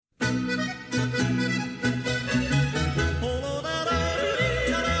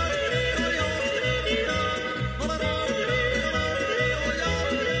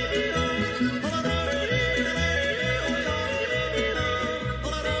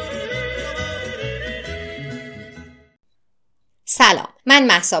سلام، من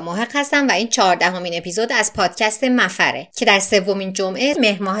مهسا محق هستم و این 14مین اپیزود از پادکست مفره که در 3مین جمعه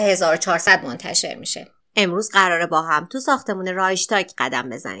مهر ماه 1400 منتشر میشه. امروز قراره با هم تو ساختمان رایشتاگ قدم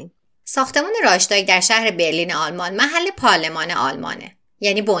بزنیم. ساختمان رایشتاگ در شهر برلین آلمان محل پارلمان آلمانه،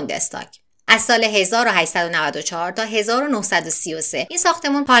 یعنی بوندستاگ. از سال 1894 تا 1933 این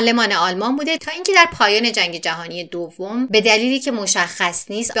ساختمان پارلمان آلمان بوده تا اینکه در پایان جنگ جهانی دوم به دلیلی که مشخص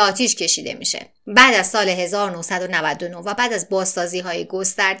نیست به آتیش کشیده میشه. بعد از سال 1999 و بعد از بازسازی‌های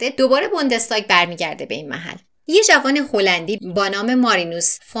گسترده دوباره بوندستاگ برمیگرده به این محل. یه جوان هلندی با نام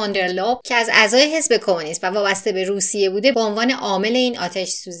مارینوس فوندرلوب که از اعضای حزب کمونیست و وابسته به روسیه بوده به عنوان عامل این آتش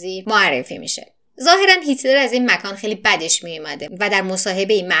سوزی معرفی میشه. ظاهراً هیتلر از این مکان خیلی بدش میومده و در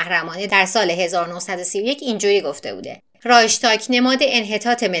مصاحبه محرمانه در سال 1931 اینجوری گفته بوده: رایشتاگ نماد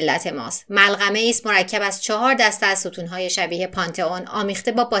انحطاط ملت ماست. ملغمه است مرکب از 4 دسته از ستونهای شبیه پانتئون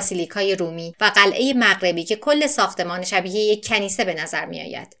آمیخته با باسیلیکای رومی و قلعه مغربی که کل ساختمان شبیه یک کنیسه به نظر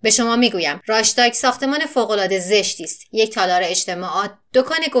میآید. به شما میگویم رایشتاگ ساختمان فوق‌العاده زشتی است، یک تالار اجتماعات،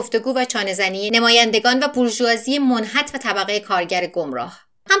 دکان گفتگو و چانه‌زنی نمایندگان و بورژوازی منحط و طبقه کارگر گمراه.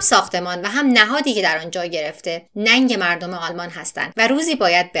 هم ساختمان و هم نهادی که در آن جا گرفته ننگ مردم آلمان هستند و روزی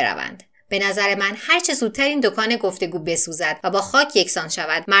باید بروند. به نظر من هرچه زودتر این دکان گفتگو بسوزد و با خاک یکسان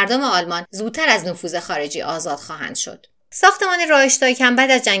شود، مردم آلمان زودتر از نفوذ خارجی آزاد خواهند شد. ساختمان رایشتاگ هم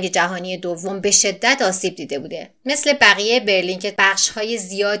بعد از جنگ جهانی دوم به شدت آسیب دیده بوده، مثل بقیه برلین که بخش‌های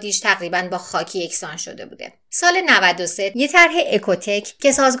زیادیش تقریباً با خاک یکسان شده بوده. سال 93 یه طرح اکوتک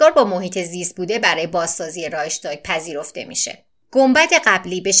که سازگار با محیط زیست بوده برای بازسازی رایشتاگ پذیرفته میشه. گنبد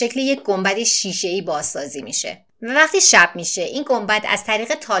قبلی به شکل یک گنبد شیشه‌ای بازسازی میشه و وقتی شب میشه این گنبد از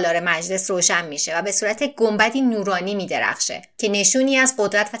طریق تالار مجلس روشن میشه و به صورت گنبدی نورانی میدرخشه که نشونی از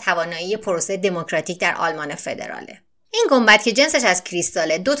قدرت و توانایی پروسه دموکراتیک در آلمان فدراله. این گنبد که جنسش از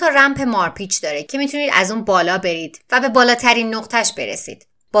کریستاله 2 رمپ مارپیچ داره که میتونید از اون بالا برید و به بالاترین نقطه‌اش برسید.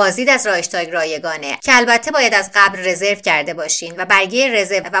 بازدید از رایشتاگ رایگانه که البته باید از قبل رزرو کرده باشین و برگه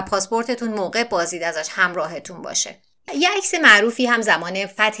رزرو و پاسپورتتون موقع بازدید ازش همراهتون باشه. یه عکس معروفی هم زمان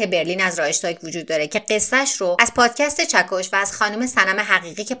فتح برلین از رایشتاگ وجود داره که قصهش رو از پادکست چکش و از خانم صنم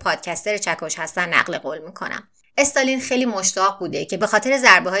حقیقی که پادکستر چکش هستن نقل قول میکنم. استالین خیلی مشتاق بوده که به خاطر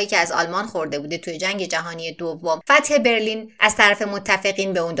ضربه‌هایی که از آلمان خورده بوده توی جنگ جهانی دوم فتح برلین از طرف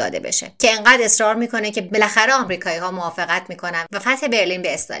متفقین به اون داده بشه که انقدر اصرار میکنه که بالاخره آمریکایی‌ها موافقت میکنن و فتح برلین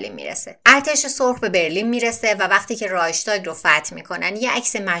به استالین میرسه. ارتش سرخ به برلین میرسه و وقتی که رایشتاگ رو فتح میکنن یه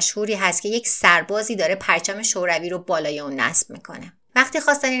عکس مشهوری هست که یک سربازی داره پرچم شوروی رو بالای اون نصب میکنه. وقتی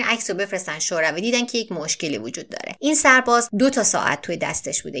خواستن این عکس رو بفرستن شوروی دیدن که یک مشکلی وجود داره. این سرباز 2 ساعت توی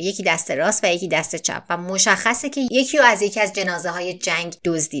دستش بوده، یکی دست راست و یکی دست چپ و مشخصه که یکی رو از یکی از جنازه‌های جنگ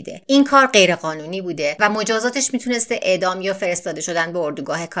دزدیده. این کار غیر قانونی بوده و مجازاتش میتونسته اعدام یا فرستاده شدن به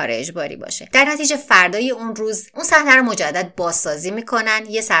اردوگاه کار اجباری باشه. در نتیجه فردای اون روز اون صحنه رو مجدد بازسازی میکنن.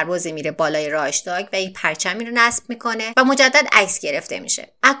 یه سربازی میره بالای رایشتاگ و یک پرچمی رو نصب میکنه و مجدد عکس گرفته میشه.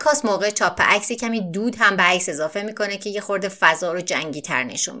 عکاس موقع چاپ عکس کمی دود هم به عکس اضافه میکنه که یه خورده فضا رو جنگی تر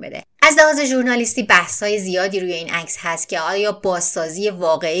نشون بده. از لحاظ ژورنالیستی بحث‌های زیادی روی این عکس هست که آیا بازسازی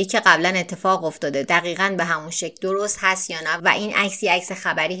واقعی که قبلا اتفاق افتاده دقیقاً به همون شکل درست هست یا نه و این عکس یه عکس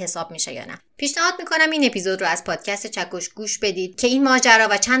خبری حساب میشه یا نه. پیشنهاد میکنم این اپیزود رو از پادکست چکش گوش بدید که این ماجرا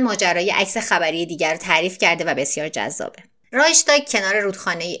و چند ماجرای عکس خبری دیگر رو تعریف کرده و بسیار جذابه. رایشتاگ کنار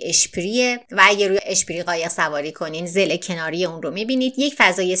رودخانه اشپریه و اگه روی اشپری قایق سواری کنین زل کناری اون رو میبینید. یک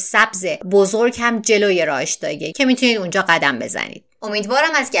فضای سبز بزرگ هم جلوی رایشتاگه که میتونید اونجا قدم بزنید.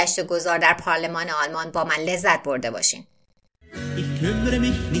 امیدوارم از گشت و گذار در پارلمان آلمان با من لذت برده باشین. Ich kümmere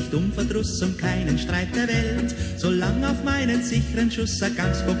mich nicht Verdruss keinen Streit der Welt, solange auf meinen sicheren Schuss ein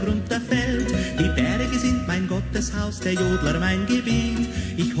ganz Bock runterfällt. Die Berge sind mein Gotteshaus, der Jodler mein Gebiet.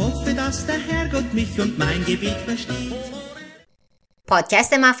 Ich hoffe, dass der Herrgott mich und mein Gebiet versteht.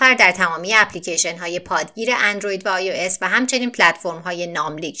 پادکست مفر در تمامی اپلیکیشن های پادگیر اندروید و iOS و همچنین پلتفرم های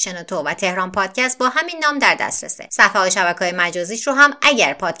ناملیک، شنوتو و تهران پادکست با همین نام در دسترسه. صفحه های شبکه‌های مجازیش رو هم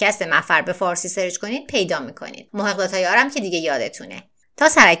اگر پادکست مفر به فارسی سرچ کنید پیدا میکنید. محق داتایارم که دیگه یادتونه. تا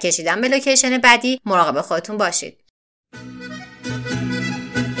سرک کشیدن به لوکیشن بعدی مراقب خودتون باشید.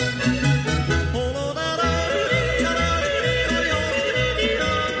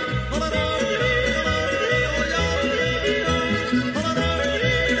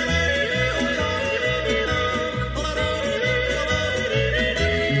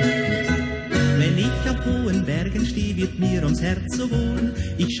 Wird mir ums Herz so wohl.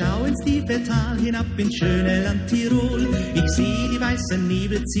 Ich schau ins tiefe Tal hinab ins schöne Land Tirol. Ich sehe die weißen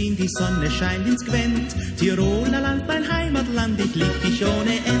Nebel ziehen, die Sonne scheint ins Gwent. Tiroler Land, mein Heimatland, ich lieb dich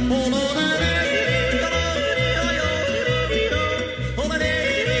ohne Ende.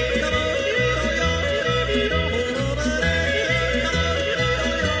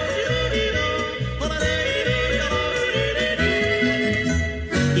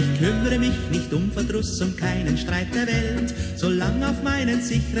 Ich kümmere mich nicht um Verdruss, um keinen Streit der Welt, solang auf meinen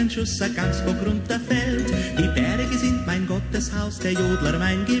sicheren Schuss ein Gamsbock runterfällt. Die Berge sind mein Gotteshaus, der Jodler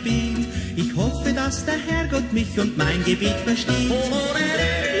mein Gebiet. Ich hoffe, dass der Herrgott mich und mein Gebiet versteht.